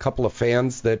actually had a couple of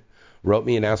fans that wrote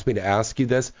me and asked me to ask you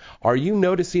this. Are you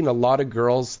noticing a lot of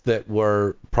girls that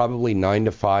were probably 9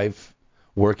 to 5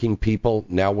 working people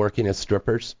now working as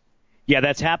strippers? Yeah,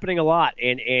 that's happening a lot,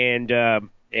 and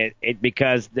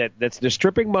because that's the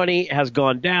stripping money has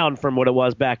gone down from what it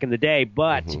was back in the day,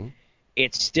 but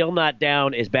it's still not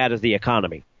down as bad as the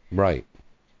economy. Right.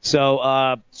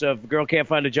 So if a girl can't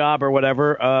find a job or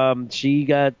whatever, she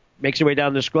makes her way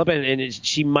down to the club, and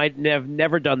she might have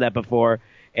never done that before,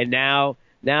 and now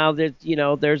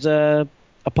there's a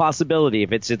possibility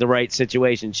if it's the right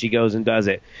situation, she goes and does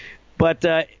it, but.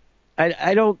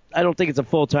 I don't think it's a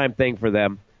full-time thing for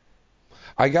them.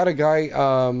 I got a guy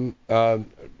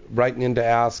writing in to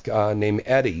ask named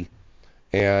Eddie,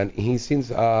 and he seems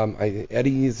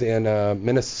Eddie's in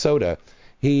Minnesota.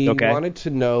 He wanted to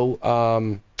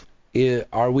know,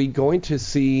 are we going to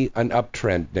see an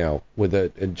uptrend now with a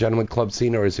gentleman club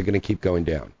scene, or is it going to keep going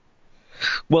down?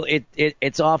 Well,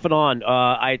 it's off and on.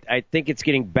 I think it's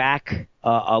getting back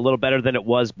a little better than it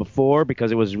was before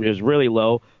because it was really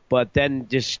low. But then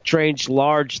just strange,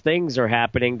 large things are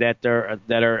happening that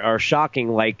are shocking,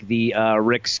 like the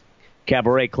Rick's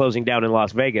Cabaret closing down in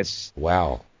Las Vegas.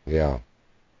 Wow. Yeah.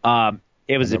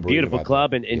 It was a beautiful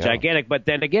club and gigantic. But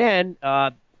then again,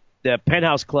 the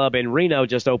Penthouse Club in Reno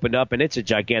just opened up, and it's a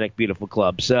gigantic, beautiful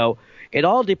club. So it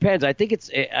all depends. I think it's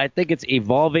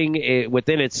evolving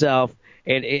within itself,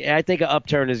 and I think an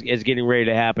upturn is getting ready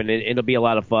to happen. It'll be a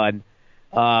lot of fun.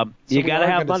 You got to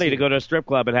have money to go to a strip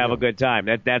club and have a good time.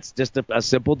 That's just a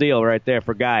simple deal right there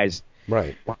for guys.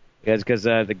 Right. Because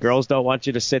the girls don't want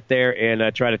you to sit there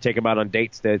and try to take them out on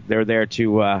dates. They're there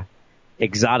to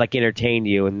exotic entertain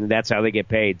you, and that's how they get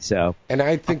paid. So. And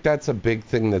I think that's a big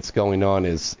thing that's going on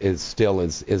is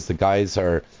the guys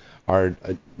are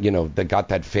they got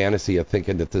that fantasy of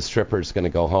thinking that the stripper's going to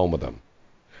go home with them.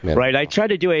 Right. I tried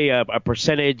to do a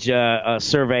percentage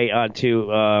survey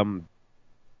onto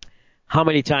how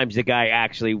many times the guy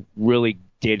actually really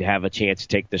did have a chance to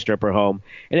take the stripper home,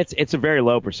 and it's a very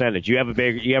low percentage. You have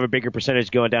a bigger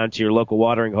percentage going down to your local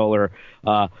watering hole, or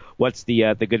what's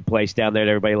the good place down there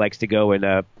that everybody likes to go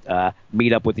and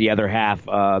meet up with the other half,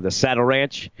 the Saddle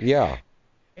Ranch. Yeah.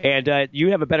 And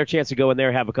you have a better chance to go in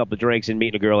there, have a couple of drinks, and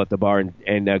meeting a girl at the bar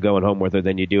and going home with her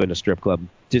than you do in a strip club.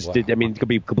 To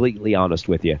be completely honest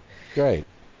with you. Great.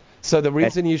 So the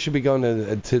reason you should be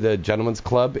going to the gentleman's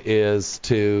club is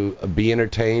to be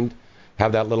entertained,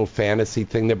 have that little fantasy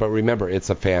thing there. But remember,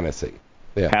 it's a fantasy.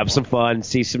 Yeah. Have some fun,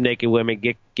 see some naked women,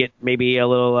 get maybe a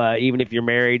little, even if you're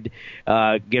married, get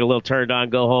a little turned on,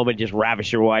 go home and just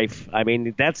ravish your wife. I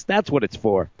mean, that's what it's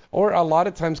for. Or a lot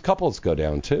of times couples go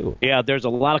down too. Yeah, there's a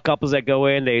lot of couples that go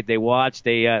in, they watch,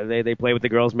 they play with the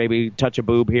girls, maybe touch a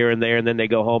boob here and there, and then they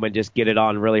go home and just get it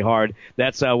on really hard.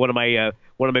 That's one of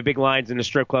my big lines in the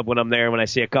strip club when I'm there. When I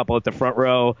see a couple at the front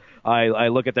row, I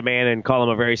look at the man and call him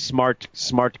a very smart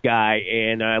guy,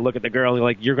 and I look at the girl and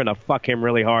like, you're gonna fuck him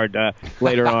really hard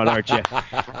later on, aren't you?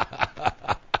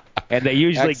 And they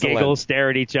usually giggle, stare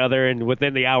at each other, and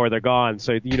within the hour they're gone.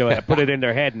 So I put it in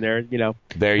their head, and they're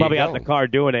there probably you out in the car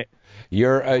doing it.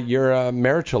 Your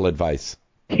marital advice.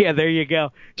 Yeah, there you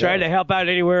go. Trying to help out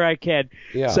anywhere I can.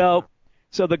 Yeah.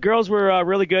 So the girls were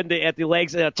really good at the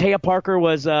legs. Taya Parker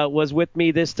was with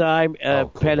me this time. Cool.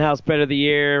 Penthouse Pet of the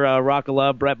Year, Rock of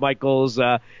Love, Brett Michaels,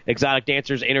 Exotic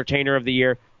Dancers Entertainer of the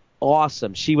Year.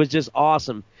 Awesome. She was just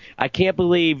awesome. I can't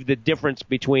believe the difference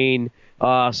between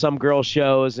some girl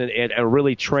shows and a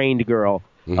really trained girl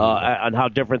on how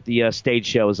different the stage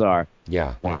shows are.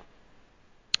 Yeah.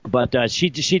 But she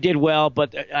did well.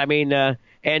 But I mean,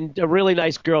 and a really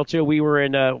nice girl too. We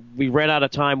ran out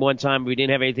of time one time. We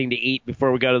didn't have anything to eat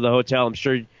before we got to the hotel. I'm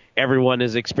sure everyone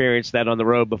has experienced that on the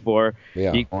road before.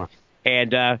 Yeah.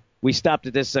 And we stopped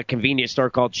at this convenience store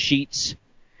called Sheetz,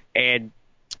 and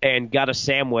got a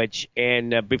sandwich.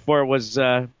 And before we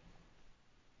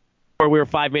were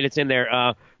 5 minutes in there,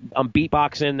 I'm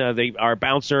beatboxing. Our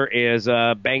bouncer is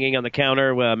banging on the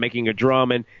counter, making a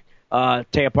drum, and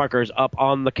Taya Parker is up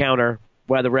on the counter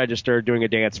by the register doing a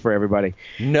dance for everybody.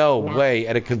 No way,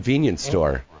 at a convenience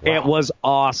store. Wow. It was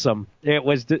awesome. It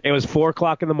was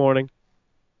 4:00 in the morning.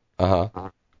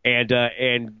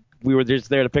 And we were just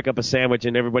there to pick up a sandwich,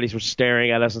 and everybody was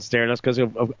staring at us because we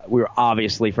were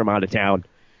obviously from out of town.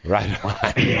 Right.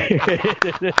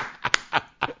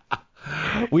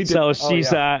 We did. So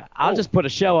she's. I'll just put a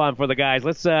show on for the guys.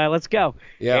 Let's go.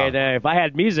 Yeah. And if I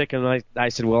had music, and I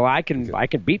said, well, I can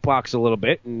beatbox a little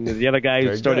bit, and the other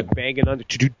guy started banging on.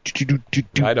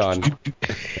 Right on.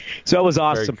 So it was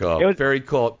awesome. Very cool. Very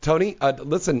cool. Tony,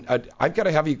 listen, I've got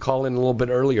to have you call in a little bit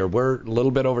earlier. We're a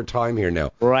little bit over time here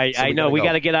now. Right. So I know. We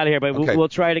got to get out of here, but we'll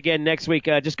try it again next week.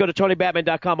 Just go to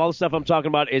TonyBatman.com. All the stuff I'm talking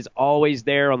about is always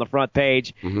there on the front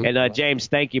page. And James,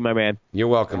 thank you, my man. You're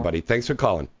welcome, buddy. Thanks for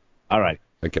calling. All right.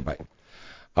 Okay, bye.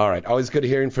 All right. Always good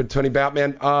hearing from Tony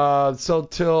Batman. So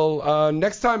till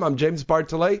next time, I'm James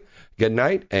Bartolet. Good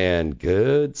night and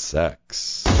good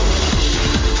sex.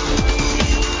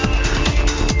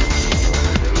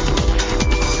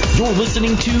 You're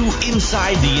listening to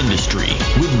Inside the Industry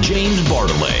with James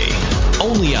Bartolet,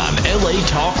 only on LA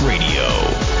Talk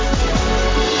Radio.